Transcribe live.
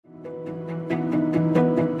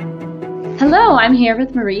Hello, I'm here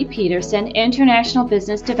with Marie Peterson, International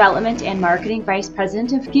Business Development and Marketing Vice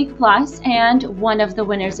President of Geekplus and one of the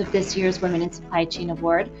winners of this year's Women in Supply Chain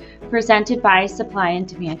Award, presented by Supply and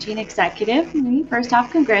Demand Chain Executive. Marie, first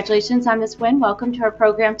off, congratulations on this win. Welcome to our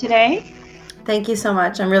program today. Thank you so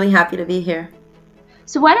much. I'm really happy to be here.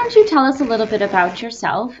 So why don't you tell us a little bit about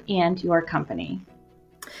yourself and your company?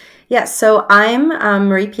 Yes, so I'm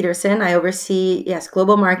Marie Peterson. I oversee,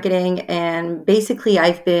 global marketing, and basically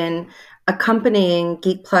I've been accompanying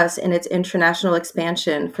Geekplus in its international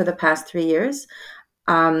expansion for the past 3 years.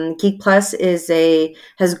 Geekplus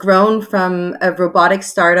has grown from a robotics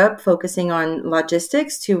startup focusing on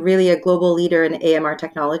logistics to really a global leader in AMR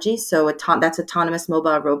technology. So that's autonomous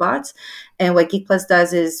mobile robots. And what Geekplus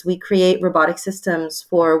does is we create robotic systems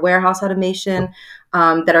for warehouse automation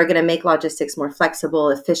that are going to make logistics more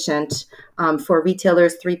flexible, efficient for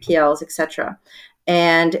retailers, 3PLs, etc.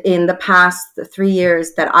 And in the past 3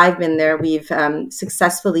 years that I've been there, we've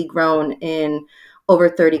successfully grown in over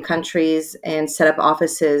 30 countries and set up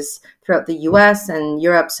offices throughout the US and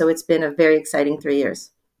Europe. So it's been a very exciting 3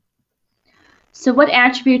 years. So what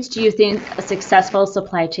attributes do you think a successful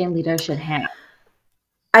supply chain leader should have?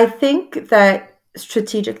 I think that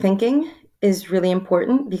strategic thinking is really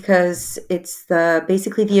important because it's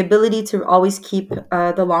basically the ability to always keep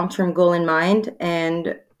the long-term goal in mind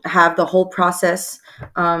and have the whole process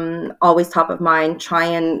always top of mind. Try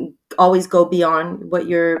and always go beyond what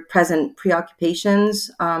your present preoccupations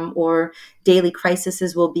or daily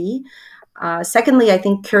crises will be. Secondly, I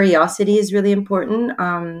think curiosity is really important.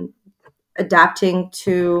 Adapting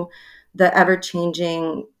to the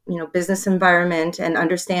ever-changing business environment and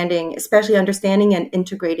especially understanding and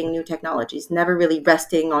integrating new technologies, never really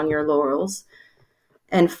resting on your laurels.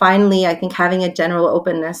 And finally, I think having a general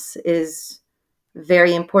openness is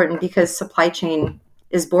very important because supply chain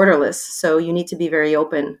is borderless. So you need to be very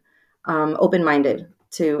open-minded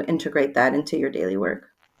to integrate that into your daily work.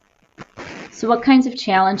 So what kinds of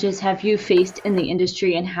challenges have you faced in the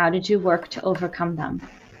industry and how did you work to overcome them?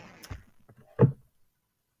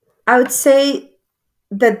 I would say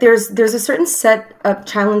that there's a certain set of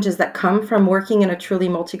challenges that come from working in a truly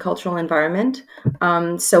multicultural environment.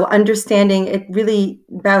 So understanding, it really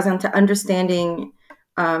boils down to understanding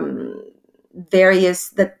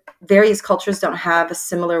that various cultures don't have a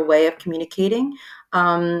similar way of communicating,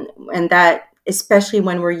 and that especially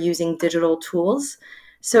when we're using digital tools.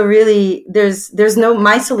 So really,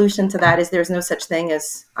 my solution to that is there's no such thing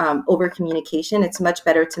as over communication. It's much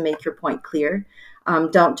better to make your point clear.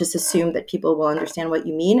 Don't just assume that people will understand what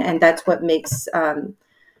you mean, and that's what makes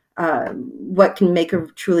what can make a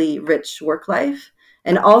truly rich work life.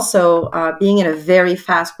 And also, being in a very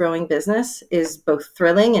fast-growing business is both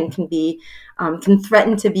thrilling and can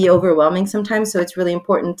threaten to be overwhelming sometimes. So it's really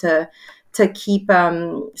important to keep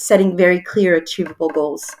setting very clear, achievable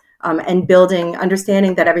goals and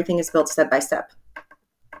understanding that everything is built step by step.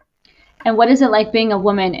 And what is it like being a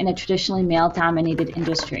woman in a traditionally male-dominated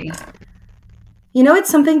industry? It's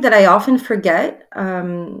something that I often forget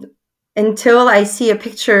until I see a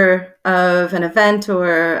picture of an event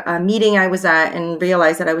or a meeting I was at and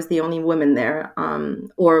realize that I was the only woman there,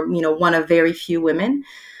 or one of very few women.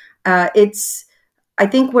 I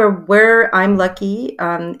think where I'm lucky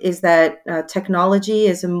is that technology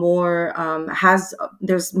is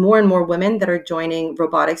there's more and more women that are joining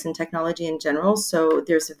robotics and technology in general. So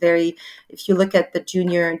if you look at the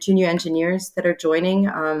junior engineers that are joining,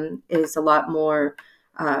 is a lot more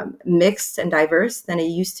mixed and diverse than it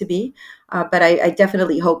used to be. But I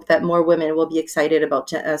definitely hope that more women will be excited about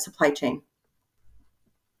supply chain.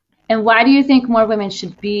 And why do you think more women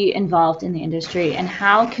should be involved in the industry? And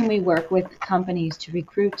how can we work with companies to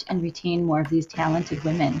recruit and retain more of these talented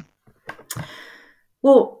women?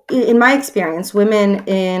 Well, in my experience, women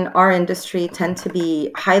in our industry tend to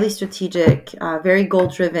be highly strategic, very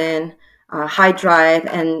goal-driven, high drive,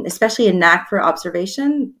 and especially a knack for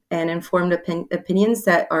observation and informed opinions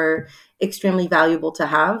that are extremely valuable to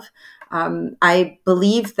have. I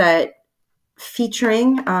believe that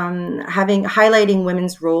featuring, highlighting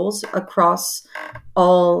women's roles across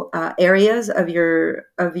all areas of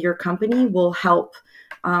your company will help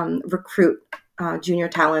recruit junior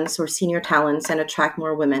talents or senior talents and attract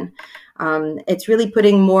more women. It's really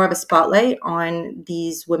putting more of a spotlight on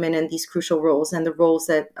these women in these crucial roles and the roles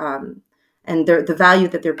that and the value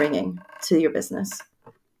that they're bringing to your business.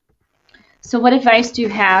 So what advice do you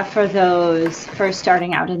have for those first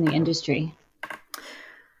starting out in the industry?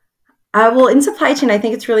 Well, in supply chain, I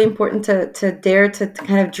think it's really important to dare to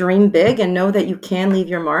kind of dream big and know that you can leave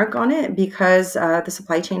your mark on it because the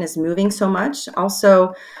supply chain is moving so much.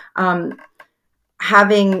 Also,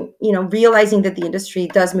 having, realizing that the industry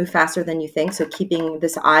does move faster than you think. So keeping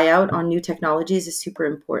this eye out on new technologies is super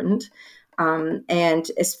important.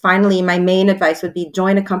 And as finally, my main advice would be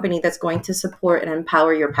join a company that's going to support and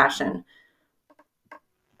empower your passion.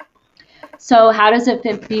 So how does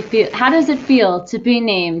it feel to be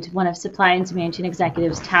named one of Supply and Demand Chain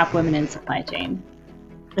Executive's top women in supply chain?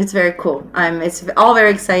 It's very cool. It's all very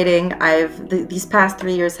exciting. These past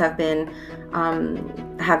 3 years have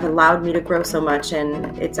allowed me to grow so much,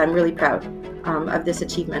 and I'm really proud of this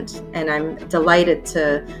achievement, and I'm delighted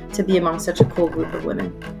to be among such a cool group of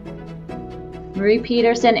women. Marie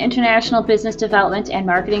Peterson, International Business Development and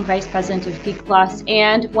Marketing Vice President of Geekplus,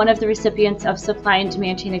 and one of the recipients of Supply and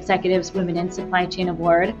Demand Chain Executive's Women in Supply Chain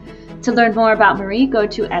Award. To learn more about Marie, go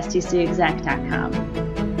to stcexec.com.